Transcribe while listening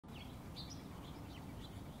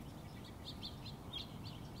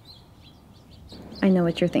I know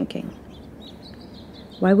what you're thinking.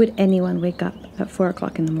 Why would anyone wake up at 4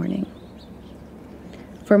 o'clock in the morning?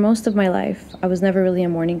 For most of my life, I was never really a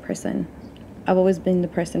morning person. I've always been the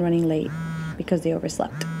person running late because they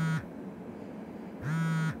overslept.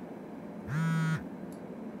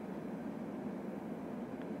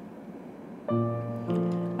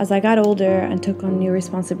 As I got older and took on new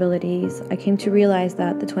responsibilities, I came to realize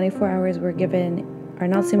that the 24 hours we're given are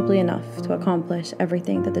not simply enough to accomplish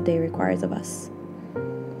everything that the day requires of us.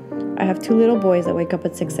 I have 2 little boys that wake up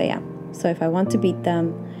at 6 a.m., so if I want to beat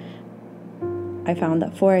them, I found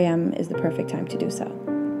that 4 a.m. is the perfect time to do so.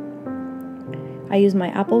 I use my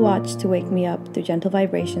Apple Watch to wake me up through gentle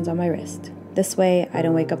vibrations on my wrist. This way, I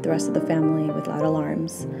don't wake up the rest of the family with loud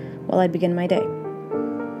alarms while I begin my day.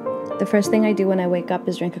 The first thing I do when I wake up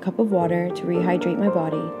is drink a cup of water to rehydrate my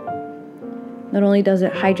body. Not only does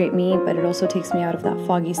it hydrate me, but it also takes me out of that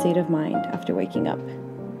foggy state of mind after waking up.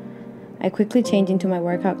 I quickly change into my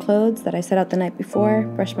workout clothes that I set out the night before,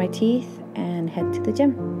 brush my teeth, and head to the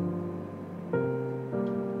gym.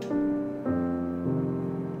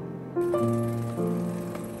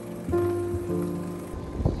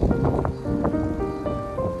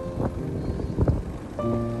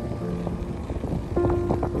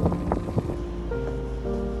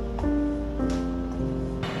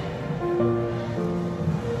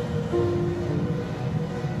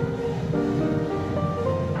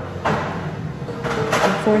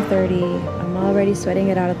 4:30, I'm already sweating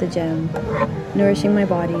it out at the gym, nourishing my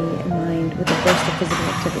body and mind with a burst of physical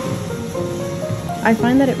activity. I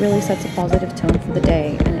find that it really sets a positive tone for the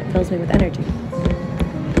day and it fills me with energy.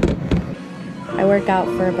 I work out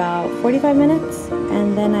for about 45 minutes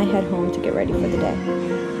and then I head home to get ready for the day.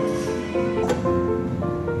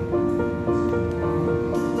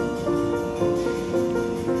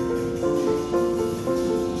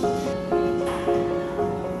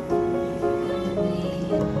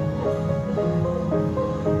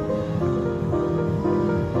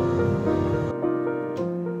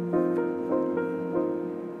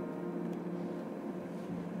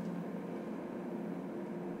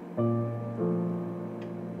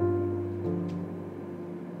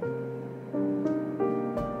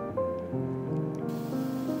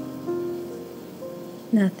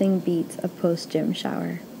 Nothing beats a post-gym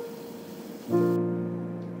shower.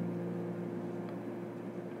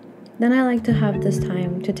 Then I like to have this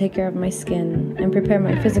time to take care of my skin and prepare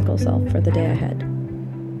my physical self for the day ahead.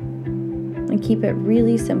 And keep it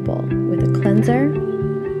really simple with a cleanser,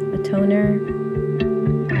 a toner,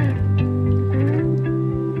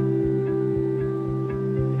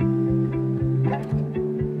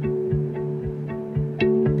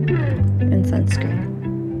 and sunscreen.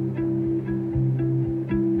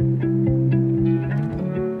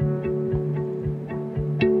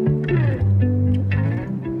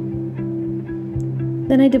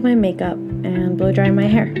 Then I did my makeup and blow dry my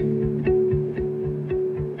hair.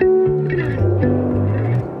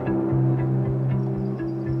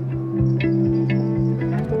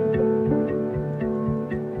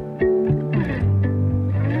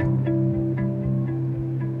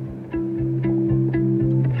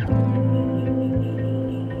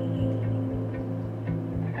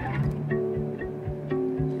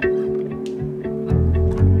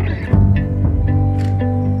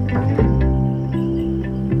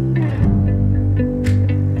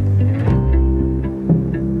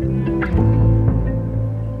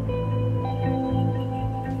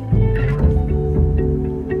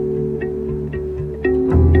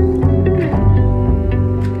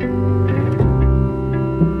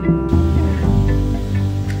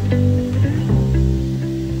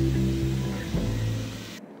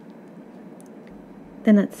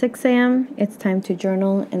 Then at 6 a.m., it's time to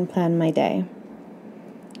journal and plan my day.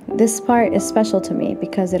 This part is special to me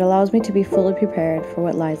because it allows me to be fully prepared for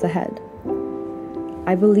what lies ahead.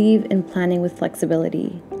 I believe in planning with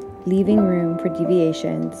flexibility, leaving room for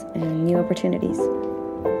deviations and new opportunities.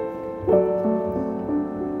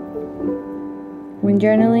 When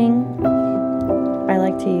journaling, I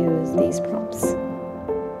like to use these prompts.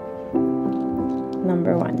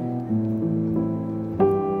 Number 1.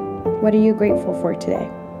 What are you grateful for today?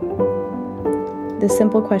 This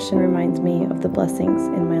simple question reminds me of the blessings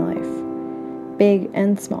in my life, big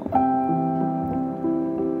and small.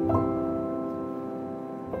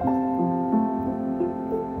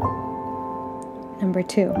 Number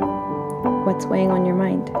 2, what's weighing on your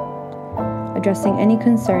mind? Addressing any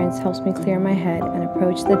concerns helps me clear my head and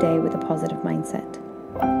approach the day with a positive mindset.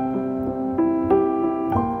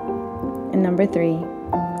 And number 3,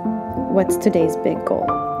 what's today's big goal?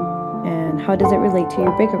 And how does it relate to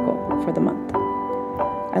your bigger goal for the month?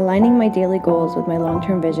 Aligning my daily goals with my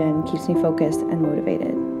long-term vision keeps me focused and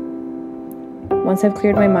motivated. Once I've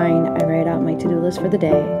cleared my mind, I write out my to-do list for the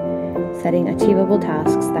day, setting achievable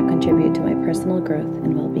tasks that contribute to my personal growth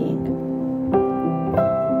and well-being.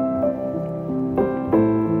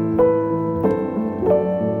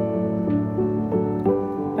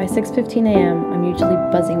 By 6:15 a.m., I'm usually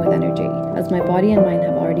buzzing with energy. As my body and mind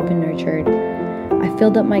have already been nurtured, I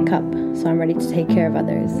filled up my cup, so I'm ready to take care of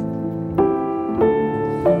others.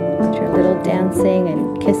 After a little dancing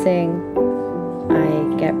and kissing,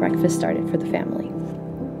 I get breakfast started for the family.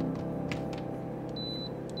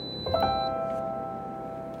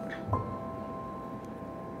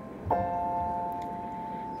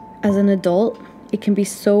 As an adult, it can be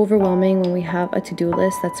so overwhelming when we have a to-do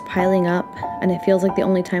list that's piling up and it feels like the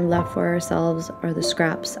only time left for ourselves are the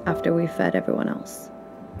scraps after we've fed everyone else.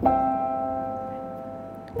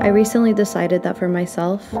 I recently decided that for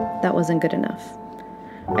myself, that wasn't good enough.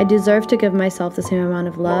 I deserve to give myself the same amount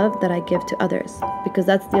of love that I give to others, because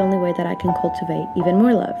that's the only way that I can cultivate even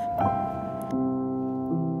more love.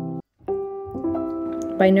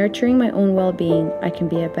 By nurturing my own well-being, I can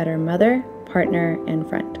be a better mother, partner, and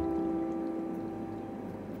friend.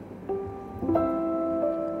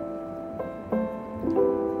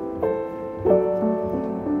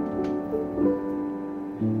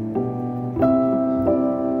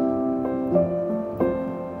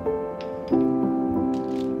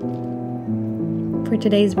 For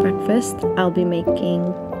today's breakfast, I'll be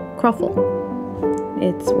making croffle.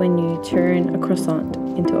 It's when you turn a croissant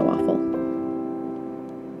into a waffle.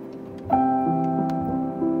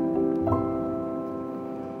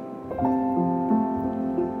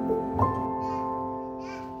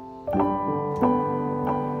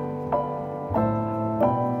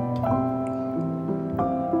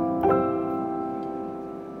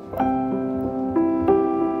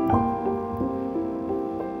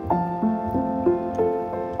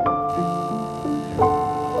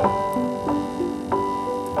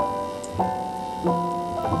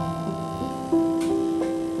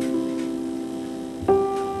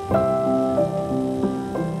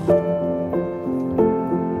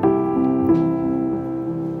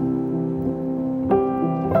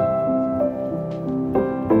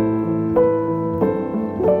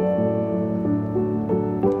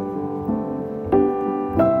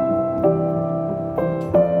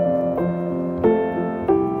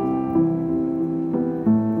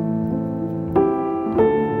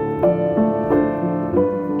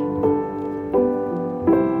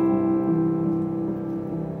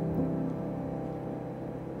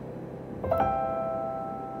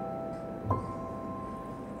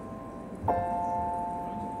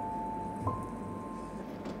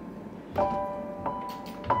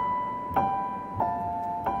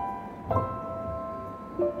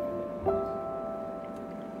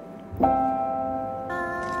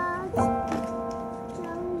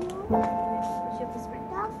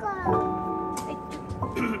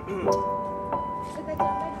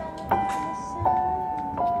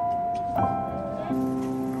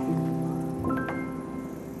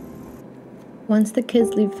 Once the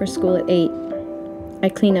kids leave for school at 8, I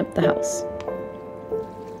clean up the house.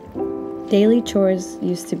 Daily chores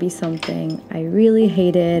used to be something I really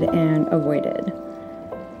hated and avoided.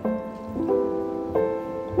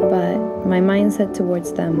 But my mindset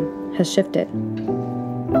towards them has shifted.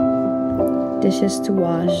 Dishes to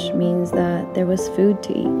wash means that there was food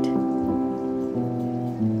to eat.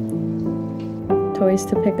 Toys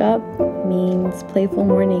to pick up means playful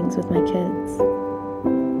mornings with my kids.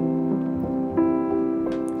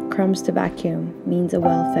 Crumbs to vacuum means a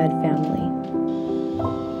well-fed family.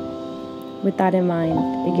 With that in mind,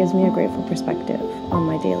 it gives me a grateful perspective on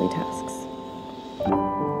my daily tasks.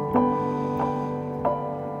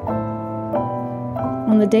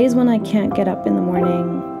 On the days when I can't get up in the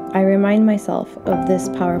morning, I remind myself of this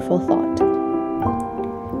powerful thought.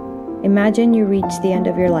 Imagine you reach the end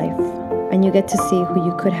of your life and you get to see who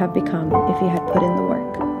you could have become if you had put in the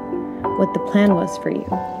work, what the plan was for you,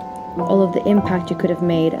 all of the impact you could have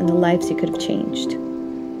made and the lives you could have changed.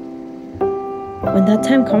 When that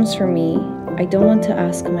time comes for me, I don't want to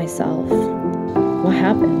ask myself, what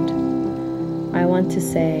happened? I want to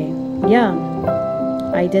say, yeah,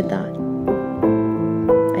 I did that.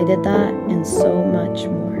 I did that and so much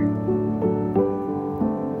more.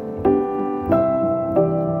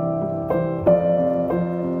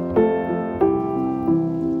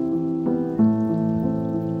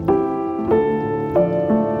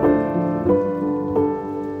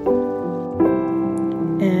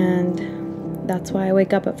 That's why I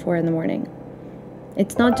wake up at 4 in the morning.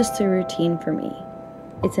 It's not just a routine for me.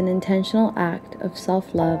 It's an intentional act of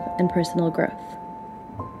self-love and personal growth.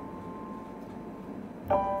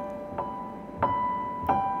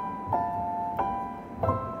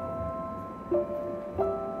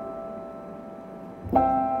 So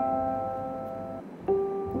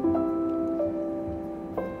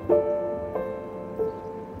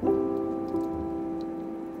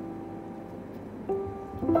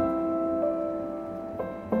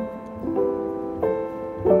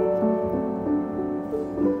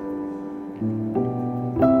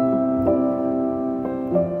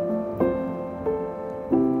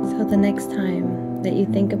the next time that you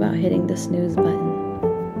think about hitting the snooze button,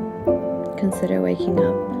 consider waking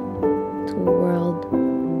up to a world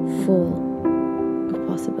full of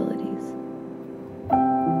possibilities.